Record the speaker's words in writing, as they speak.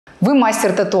Вы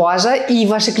мастер татуажа, и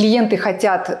ваши клиенты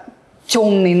хотят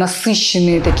темные,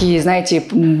 насыщенные, такие, знаете,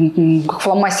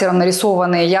 фломастером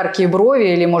нарисованные яркие брови,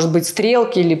 или, может быть,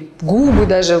 стрелки, или губы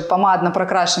даже помадно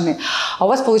прокрашенные. А у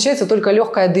вас получается только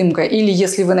легкая дымка. Или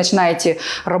если вы начинаете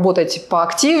работать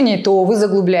поактивнее, то вы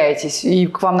заглубляетесь, и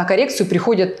к вам на коррекцию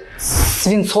приходят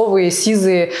свинцовые,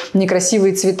 сизые,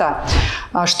 некрасивые цвета.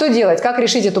 Что делать? Как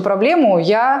решить эту проблему?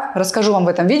 Я расскажу вам в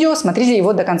этом видео. Смотрите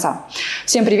его до конца.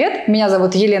 Всем привет! Меня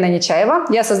зовут Елена Nechaeva.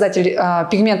 Я создатель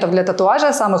пигментов для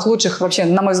татуажа, самых лучших вообще,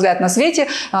 на мой взгляд, на свете.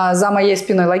 За моей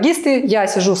спиной логисты. Я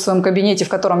сижу в своем кабинете, в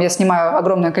котором я снимаю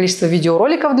огромное количество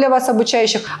видеороликов для вас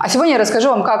обучающих. А сегодня я расскажу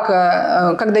вам,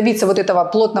 как добиться вот этого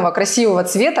плотного, красивого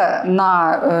цвета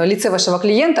на лице вашего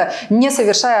клиента, не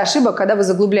совершая ошибок, когда вы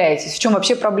заглубляетесь. В чем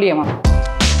вообще проблема?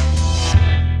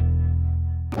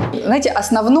 Знаете,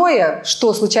 основное,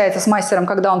 что случается с мастером,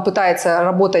 когда он пытается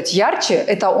работать ярче,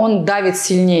 это он давит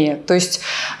сильнее. То есть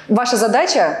ваша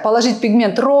задача положить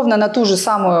пигмент ровно на ту же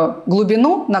самую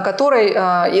глубину, на которой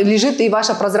лежит и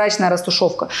ваша прозрачная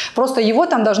растушевка. Просто его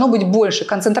там должно быть больше,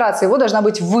 концентрация его должна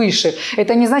быть выше.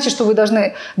 Это не значит, что вы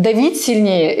должны давить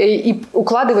сильнее и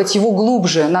укладывать его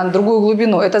глубже, на другую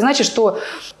глубину. Это значит, что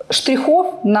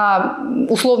штрихов на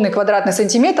условный квадратный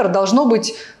сантиметр должно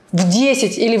быть в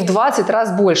 10 или в 20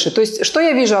 раз больше. То есть, что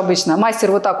я вижу обычно?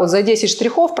 Мастер вот так вот за 10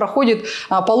 штрихов проходит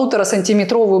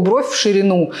 1,5-сантиметровую бровь в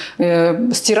ширину,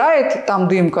 стирает, там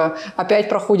дымка, опять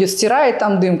проходит, стирает,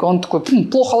 там дымка. Он такой,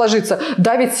 плохо ложится,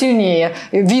 давит сильнее.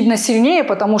 Видно сильнее,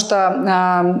 потому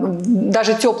что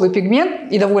даже теплый пигмент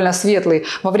и довольно светлый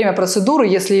во время процедуры,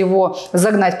 если его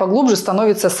загнать поглубже,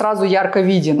 становится сразу ярко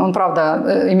виден. Он,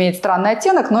 правда, имеет странный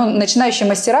оттенок, но начинающие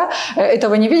мастера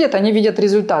этого не видят, они видят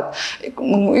результат.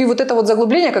 И вот это вот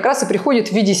заглубление как раз и приходит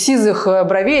в виде сизых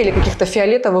бровей или каких-то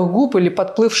фиолетовых губ или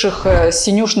подплывших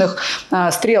синюшных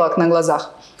стрелок на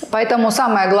глазах. Поэтому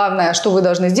самое главное, что вы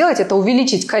должны сделать, это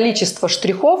увеличить количество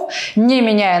штрихов, не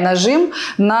меняя нажим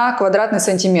на квадратный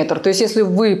сантиметр. То есть, если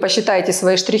вы посчитаете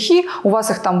свои штрихи, у вас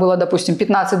их там было, допустим,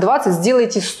 15-20,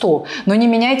 сделайте 100, но не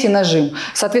меняйте нажим.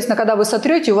 Соответственно, когда вы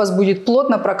сотрете, у вас будет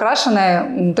плотно прокрашенная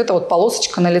вот эта вот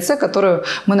полосочка на лице, которую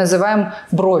мы называем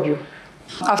бровью.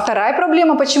 А вторая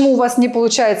проблема, почему у вас не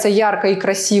получается ярко и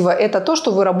красиво, это то,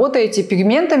 что вы работаете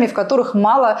пигментами, в которых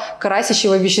мало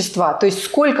красящего вещества. То есть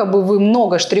сколько бы вы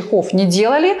много штрихов не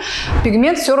делали,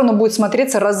 пигмент все равно будет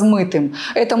смотреться размытым.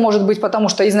 Это может быть потому,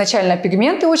 что изначально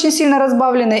пигменты очень сильно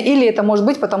разбавлены, или это может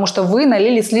быть потому, что вы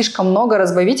налили слишком много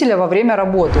разбавителя во время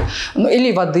работы. Ну,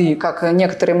 или воды, как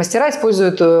некоторые мастера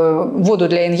используют воду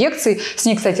для инъекций. С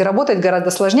ней, кстати, работать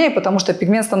гораздо сложнее, потому что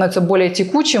пигмент становится более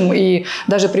текучим, и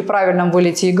даже при правильном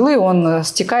вылете иглы он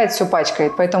стекает, все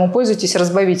пачкает. Поэтому пользуйтесь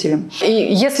разбавителем. И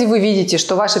если вы видите,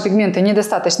 что ваши пигменты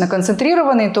недостаточно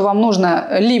концентрированы, то вам нужно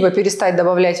либо перестать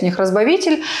добавлять в них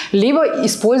разбавитель, либо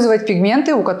использовать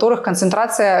пигменты, у которых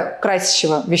концентрация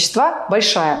красящего вещества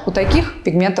большая. У таких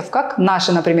пигментов, как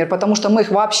наши, например, потому что мы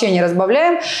их вообще не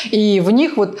разбавляем, и в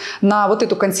них вот на вот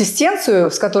эту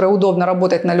консистенцию, с которой удобно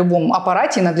работать на любом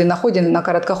аппарате, на длинноходе, на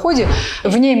короткоходе,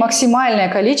 в ней максимальное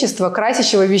количество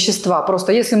красящего вещества.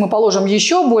 Просто если мы положим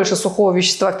еще больше сухого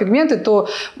вещества в пигменты, то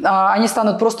они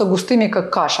станут просто густыми, как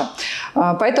каша.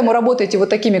 Поэтому работайте вот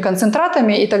такими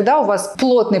концентратами, и тогда у вас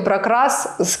плотный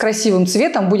прокрас с красивым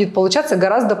цветом будет получаться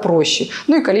гораздо проще.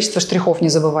 Ну и количество штрихов не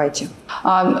забывайте.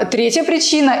 Третья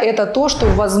причина – это то, что,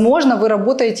 возможно, вы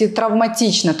работаете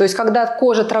травматично. То есть, когда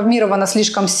кожа травмирована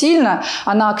слишком сильно,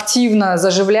 она активно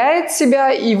заживляет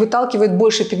себя и выталкивает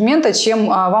больше пигмента, чем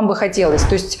вам бы хотелось.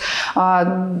 То есть,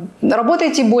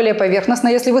 работайте более поверхностно.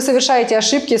 Если вы совершаете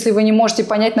ошибки, если вы не можете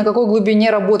понять, на какой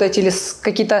глубине работать, или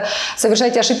какие-то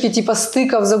совершаете ошибки типа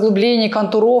стыков, заглублений,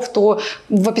 контуров, то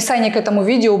в описании к этому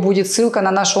видео будет ссылка на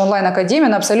нашу онлайн-академию,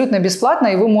 она абсолютно бесплатна,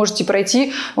 и вы можете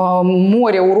пройти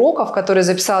море уроков, которые я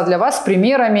записала для вас с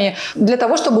примерами, для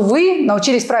того, чтобы вы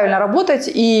научились правильно работать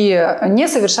и не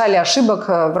совершали ошибок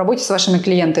в работе с вашими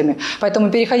клиентами.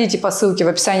 Поэтому переходите по ссылке в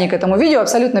описании к этому видео,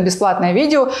 абсолютно бесплатное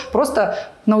видео, просто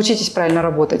научитесь правильно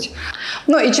работать.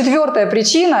 Ну и четвертая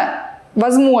причина,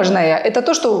 возможное, это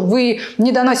то, что вы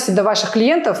не доносите до ваших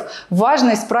клиентов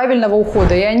важность правильного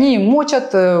ухода. И они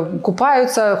мочат,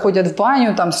 купаются, ходят в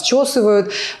баню, там,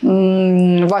 счесывают,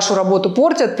 вашу работу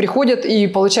портят, приходят, и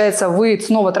получается, вы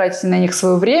снова тратите на них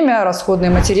свое время,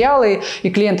 расходные материалы, и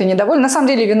клиенты недовольны. На самом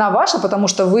деле вина ваша, потому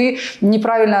что вы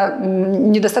неправильно,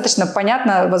 недостаточно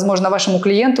понятно, возможно, вашему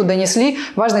клиенту донесли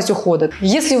важность ухода.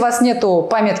 Если у вас нету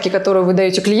памятки, которую вы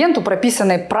даете клиенту,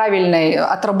 прописанной, правильной,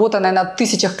 отработанной на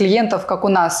тысячах клиентов, пациентов, как у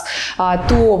нас,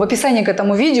 то в описании к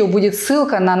этому видео будет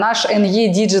ссылка на наш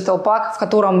NE Digital Pack, в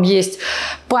котором есть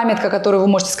памятка, которую вы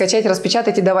можете скачать,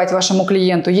 распечатать и давать вашему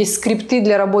клиенту. Есть скрипты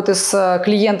для работы с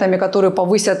клиентами, которые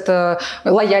повысят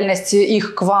лояльность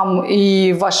их к вам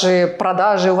и ваши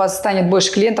продажи. У вас станет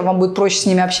больше клиентов, вам будет проще с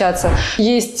ними общаться.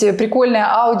 Есть прикольное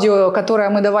аудио, которое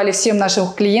мы давали всем нашим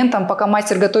клиентам, пока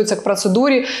мастер готовится к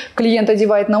процедуре. Клиент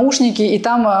одевает наушники, и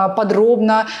там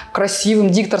подробно, красивым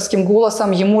дикторским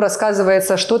голосом ему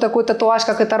рассказывается, что такое татуаж,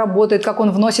 как это работает, как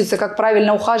он вносится, как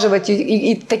правильно ухаживать.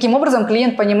 И таким образом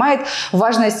клиент понимает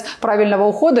важность правильного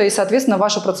ухода и, соответственно,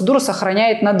 вашу процедуру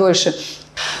сохраняет на дольше.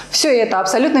 Все это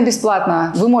абсолютно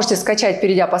бесплатно. Вы можете скачать,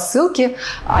 перейдя по ссылке.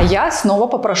 А я снова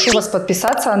попрошу вас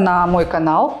подписаться на мой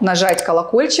канал, нажать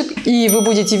колокольчик, и вы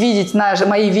будете видеть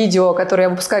мои видео, которые я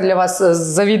выпускаю для вас с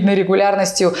завидной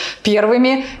регулярностью,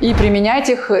 первыми, и применять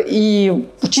их, и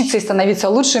учиться и становиться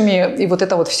лучшими, и вот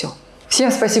это вот все. Всем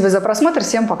спасибо за просмотр,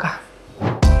 всем пока!